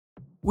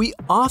We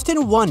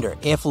often wonder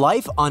if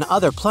life on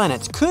other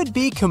planets could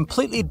be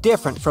completely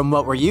different from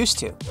what we're used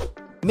to.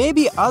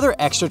 Maybe other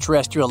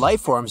extraterrestrial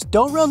life forms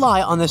don't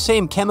rely on the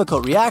same chemical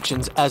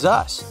reactions as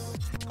us.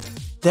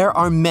 There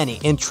are many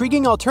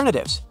intriguing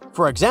alternatives,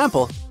 for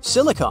example,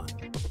 silicon.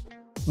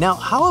 Now,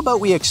 how about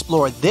we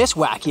explore this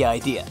wacky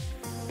idea?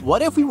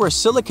 What if we were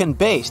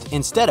silicon-based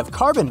instead of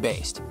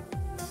carbon-based?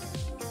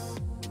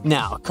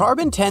 Now,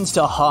 carbon tends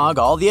to hog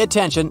all the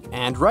attention,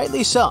 and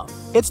rightly so.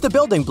 It's the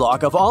building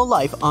block of all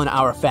life on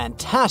our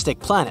fantastic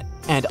planet,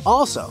 and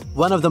also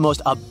one of the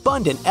most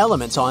abundant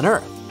elements on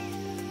Earth.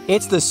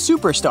 It's the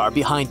superstar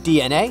behind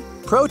DNA,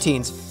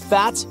 proteins,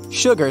 fats,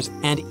 sugars,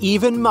 and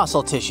even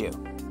muscle tissue.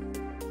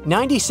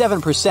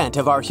 97%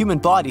 of our human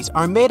bodies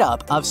are made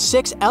up of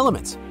 6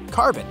 elements: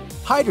 carbon,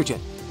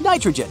 hydrogen,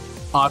 nitrogen,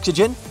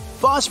 oxygen,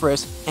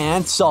 phosphorus,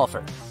 and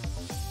sulfur.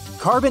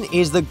 Carbon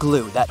is the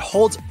glue that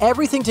holds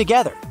everything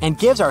together and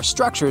gives our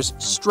structures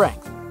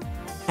strength.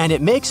 And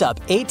it makes up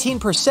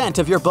 18%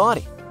 of your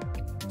body.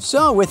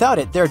 So without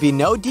it, there'd be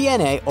no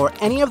DNA or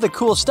any of the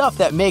cool stuff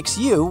that makes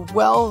you,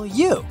 well,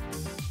 you.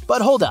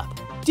 But hold up,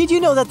 did you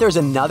know that there's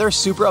another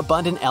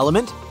superabundant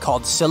element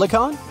called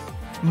silicon?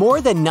 More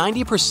than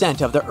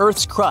 90% of the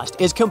Earth's crust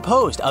is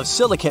composed of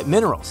silicate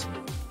minerals.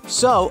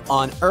 So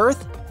on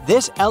Earth,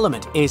 this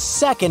element is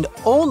second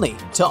only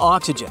to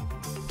oxygen.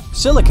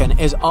 Silicon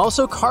is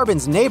also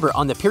carbon's neighbor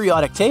on the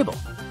periodic table.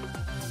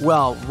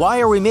 Well, why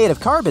are we made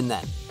of carbon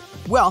then?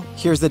 Well,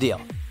 here's the deal.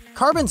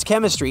 Carbon's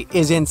chemistry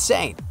is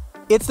insane.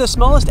 It's the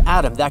smallest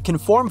atom that can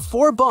form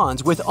 4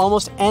 bonds with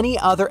almost any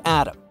other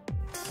atom.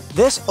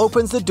 This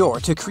opens the door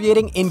to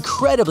creating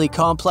incredibly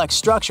complex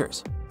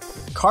structures.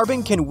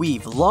 Carbon can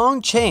weave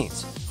long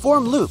chains,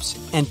 form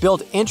loops, and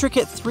build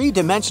intricate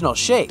 3-dimensional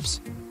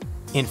shapes.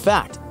 In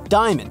fact,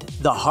 diamond,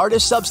 the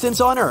hardest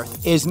substance on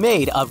Earth, is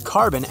made of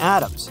carbon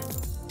atoms.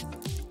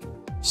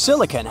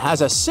 Silicon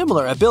has a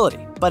similar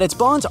ability, but its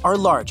bonds are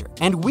larger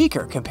and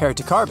weaker compared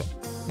to carbon.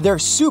 They're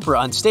super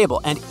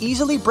unstable and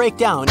easily break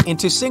down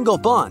into single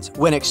bonds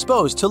when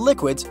exposed to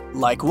liquids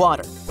like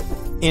water.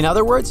 In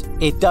other words,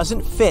 it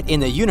doesn't fit in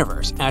the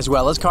universe as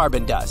well as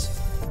carbon does.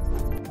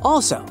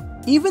 Also,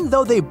 even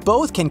though they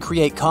both can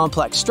create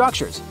complex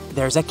structures,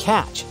 there's a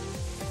catch.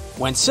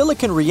 When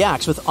silicon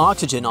reacts with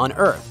oxygen on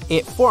Earth,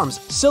 it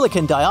forms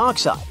silicon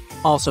dioxide,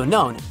 also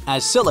known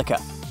as silica.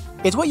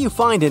 It's what you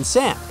find in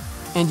sand,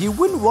 and you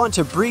wouldn't want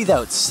to breathe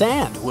out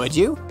sand, would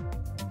you?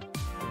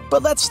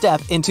 But let's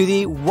step into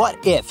the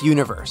what-if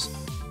universe.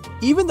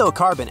 Even though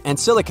carbon and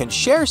silicon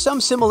share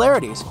some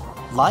similarities,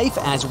 life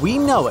as we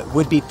know it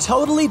would be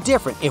totally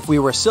different if we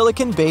were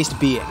silicon-based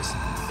beings.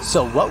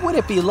 So what would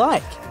it be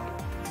like?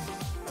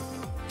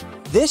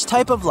 This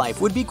type of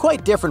life would be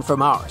quite different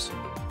from ours.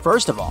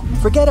 First of all,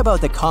 forget about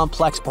the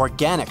complex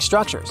organic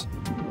structures.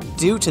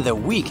 Due to the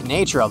weak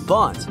nature of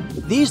bonds,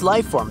 these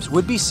life forms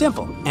would be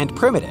simple and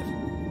primitive.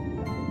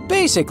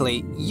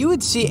 Basically, you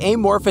would see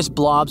amorphous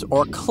blobs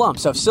or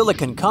clumps of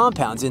silicon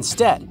compounds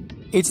instead.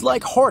 It's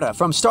like Horta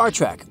from Star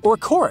Trek or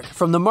Korg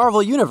from the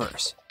Marvel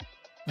Universe.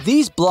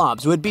 These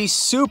blobs would be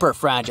super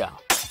fragile.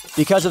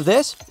 Because of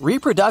this,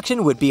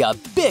 reproduction would be a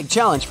big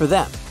challenge for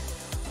them.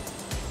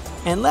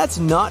 And let's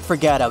not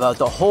forget about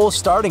the whole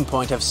starting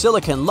point of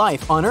silicon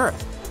life on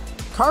Earth.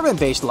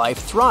 Carbon-based life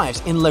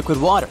thrives in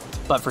liquid water,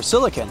 but for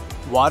silicon,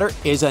 water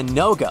is a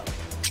no-go.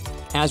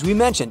 As we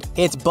mentioned,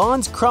 its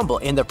bonds crumble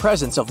in the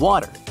presence of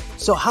water.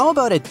 So how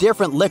about a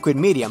different liquid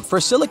medium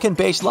for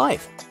silicon-based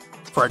life?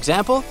 For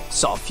example,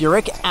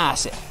 sulfuric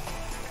acid.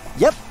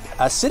 Yep,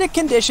 acidic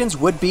conditions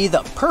would be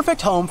the perfect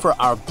home for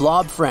our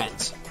blob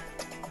friends.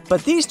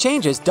 But these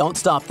changes don't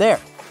stop there.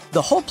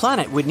 The whole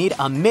planet would need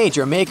a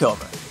major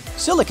makeover.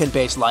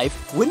 Silicon-based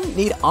life wouldn't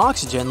need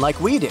oxygen like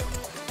we do.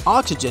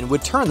 Oxygen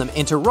would turn them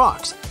into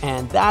rocks,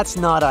 and that's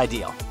not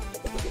ideal.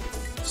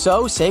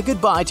 So say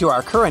goodbye to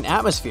our current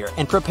atmosphere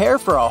and prepare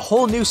for a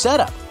whole new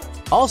setup.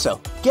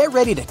 Also, get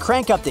ready to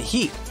crank up the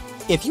heat.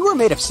 If you were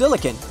made of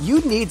silicon,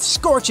 you'd need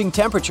scorching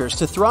temperatures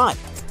to thrive.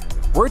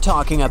 We're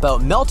talking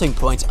about melting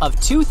points of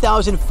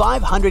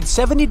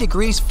 2,570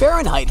 degrees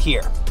Fahrenheit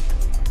here.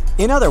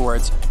 In other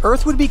words,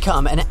 Earth would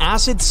become an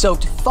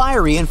acid-soaked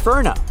fiery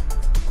inferno.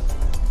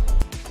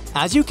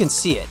 As you can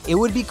see it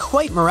would be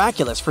quite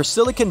miraculous for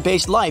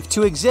silicon-based life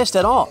to exist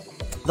at all.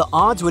 The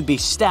odds would be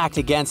stacked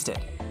against it.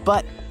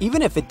 But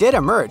even if it did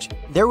emerge,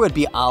 there would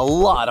be a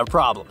lot of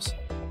problems.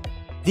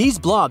 These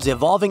blobs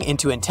evolving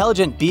into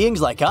intelligent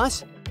beings like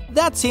us?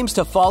 That seems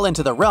to fall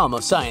into the realm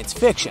of science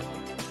fiction.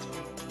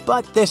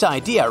 But this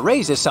idea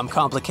raises some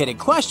complicated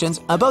questions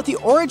about the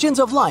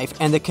origins of life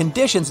and the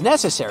conditions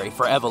necessary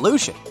for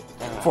evolution.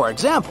 For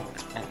example,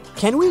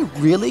 can we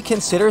really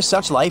consider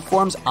such life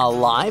forms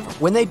alive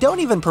when they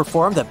don't even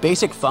perform the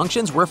basic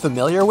functions we're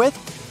familiar with?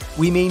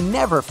 We may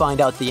never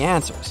find out the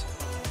answers.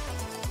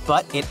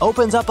 But it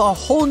opens up a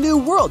whole new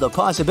world of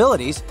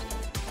possibilities.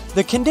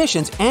 The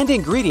conditions and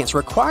ingredients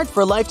required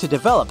for life to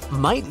develop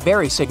might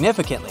vary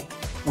significantly.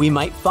 We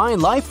might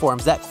find life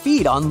forms that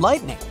feed on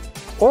lightning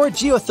or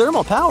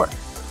geothermal power.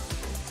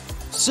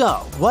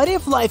 So, what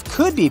if life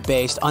could be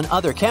based on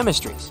other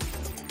chemistries?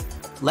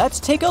 let's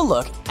take a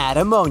look at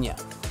ammonia.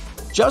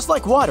 Just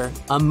like water,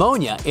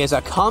 ammonia is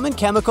a common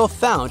chemical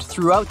found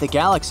throughout the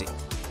galaxy.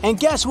 And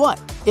guess what?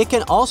 It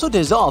can also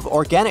dissolve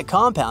organic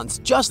compounds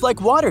just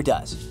like water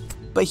does.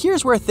 But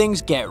here's where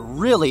things get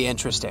really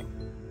interesting.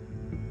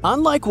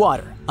 Unlike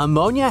water,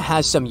 ammonia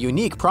has some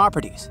unique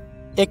properties.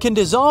 It can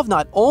dissolve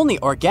not only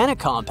organic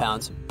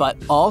compounds, but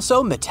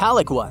also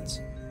metallic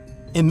ones.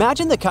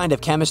 Imagine the kind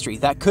of chemistry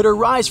that could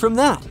arise from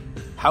that.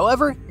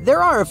 However,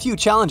 there are a few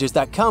challenges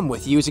that come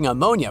with using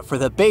ammonia for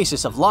the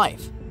basis of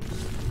life.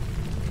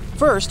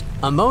 First,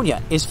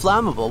 ammonia is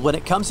flammable when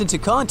it comes into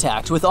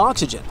contact with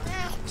oxygen.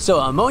 So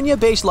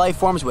ammonia-based life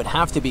forms would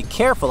have to be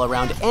careful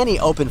around any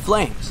open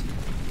flames.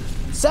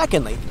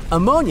 Secondly,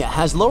 ammonia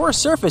has lower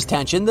surface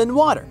tension than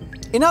water.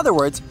 In other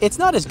words, it's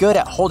not as good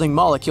at holding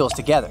molecules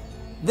together.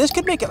 This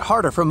could make it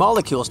harder for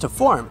molecules to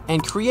form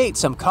and create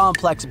some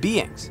complex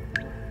beings.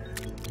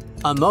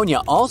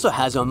 Ammonia also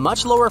has a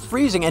much lower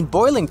freezing and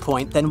boiling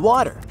point than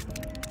water.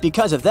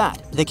 Because of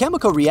that, the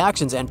chemical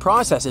reactions and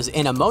processes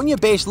in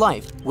ammonia-based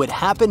life would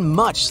happen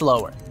much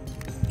slower.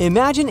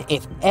 Imagine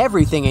if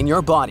everything in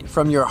your body,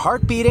 from your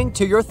heart beating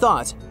to your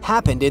thoughts,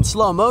 happened in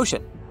slow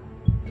motion.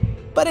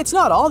 But it's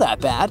not all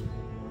that bad.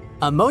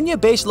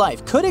 Ammonia-based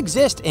life could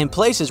exist in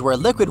places where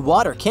liquid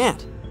water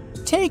can't.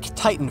 Take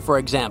Titan, for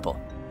example.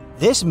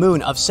 This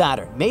moon of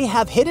Saturn may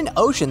have hidden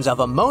oceans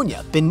of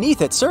ammonia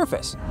beneath its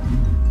surface.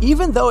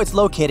 Even though it's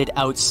located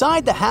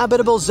outside the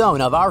habitable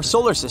zone of our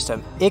solar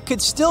system, it could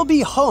still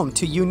be home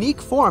to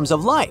unique forms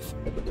of life.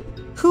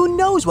 Who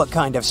knows what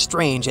kind of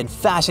strange and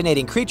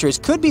fascinating creatures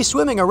could be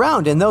swimming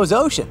around in those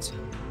oceans?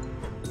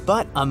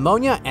 But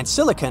ammonia and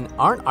silicon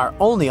aren't our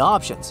only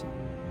options.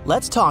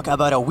 Let's talk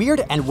about a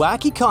weird and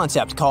wacky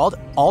concept called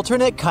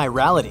alternate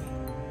chirality.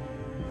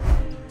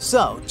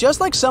 So,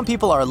 just like some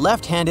people are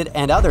left-handed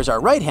and others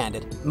are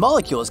right-handed,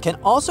 molecules can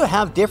also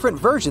have different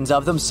versions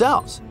of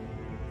themselves.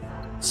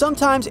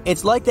 Sometimes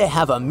it's like they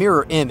have a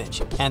mirror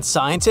image, and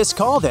scientists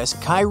call this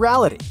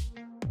chirality.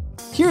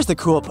 Here's the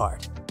cool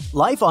part.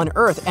 Life on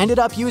Earth ended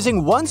up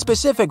using one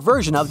specific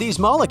version of these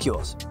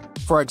molecules.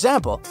 For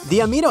example, the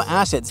amino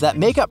acids that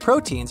make up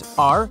proteins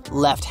are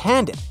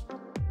left-handed,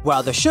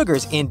 while the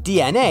sugars in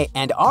DNA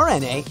and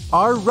RNA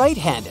are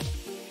right-handed.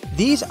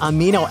 These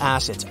amino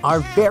acids are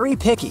very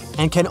picky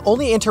and can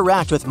only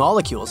interact with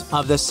molecules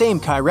of the same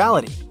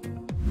chirality.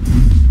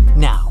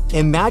 Now,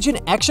 imagine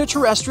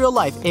extraterrestrial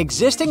life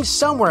existing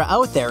somewhere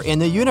out there in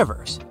the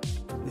universe.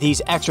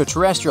 These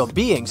extraterrestrial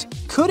beings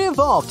could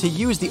evolve to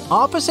use the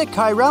opposite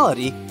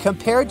chirality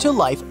compared to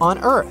life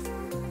on Earth.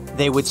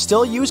 They would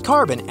still use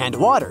carbon and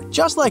water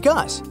just like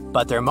us,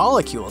 but their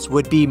molecules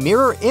would be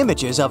mirror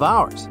images of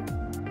ours.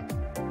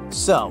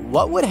 So,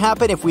 what would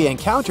happen if we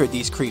encountered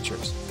these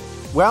creatures?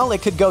 Well,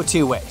 it could go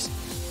two ways.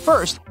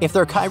 First, if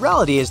their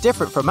chirality is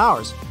different from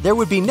ours, there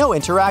would be no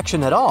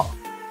interaction at all.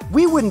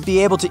 We wouldn't be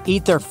able to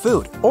eat their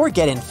food or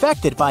get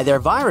infected by their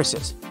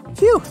viruses.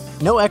 Phew,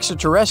 no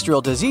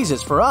extraterrestrial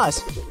diseases for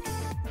us.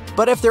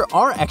 But if there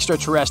are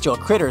extraterrestrial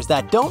critters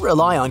that don't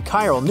rely on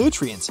chiral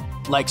nutrients,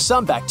 like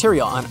some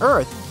bacteria on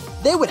Earth,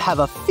 they would have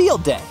a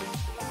field day.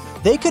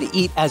 They could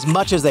eat as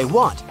much as they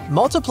want,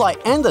 multiply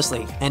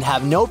endlessly, and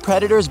have no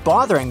predators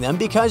bothering them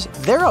because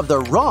they're of the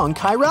wrong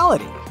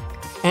chirality.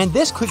 And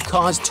this could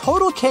cause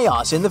total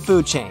chaos in the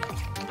food chain.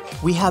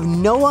 We have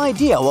no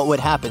idea what would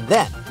happen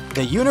then.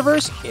 The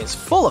universe is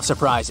full of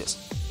surprises.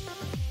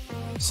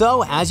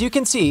 So, as you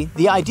can see,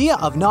 the idea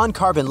of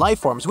non-carbon life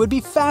forms would be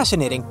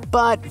fascinating,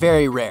 but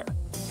very rare.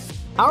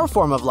 Our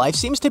form of life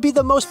seems to be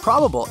the most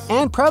probable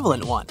and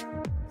prevalent one.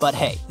 But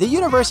hey, the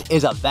universe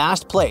is a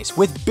vast place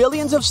with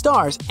billions of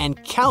stars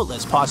and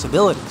countless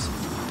possibilities.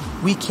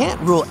 We can't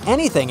rule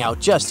anything out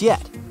just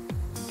yet.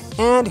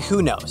 And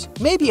who knows,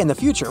 maybe in the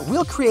future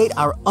we'll create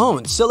our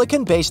own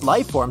silicon-based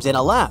life forms in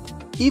a lab,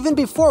 even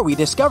before we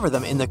discover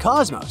them in the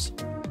cosmos.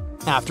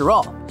 After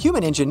all,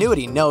 human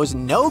ingenuity knows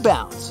no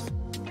bounds.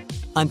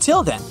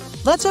 Until then,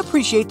 let's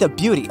appreciate the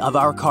beauty of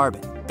our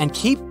carbon and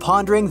keep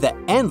pondering the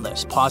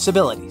endless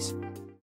possibilities.